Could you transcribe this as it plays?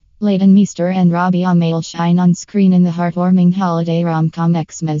Leighton Meester and Robbie Amell shine on screen in the heartwarming holiday rom-com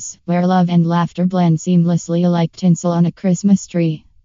EXmas, where love and laughter blend seamlessly like tinsel on a Christmas tree.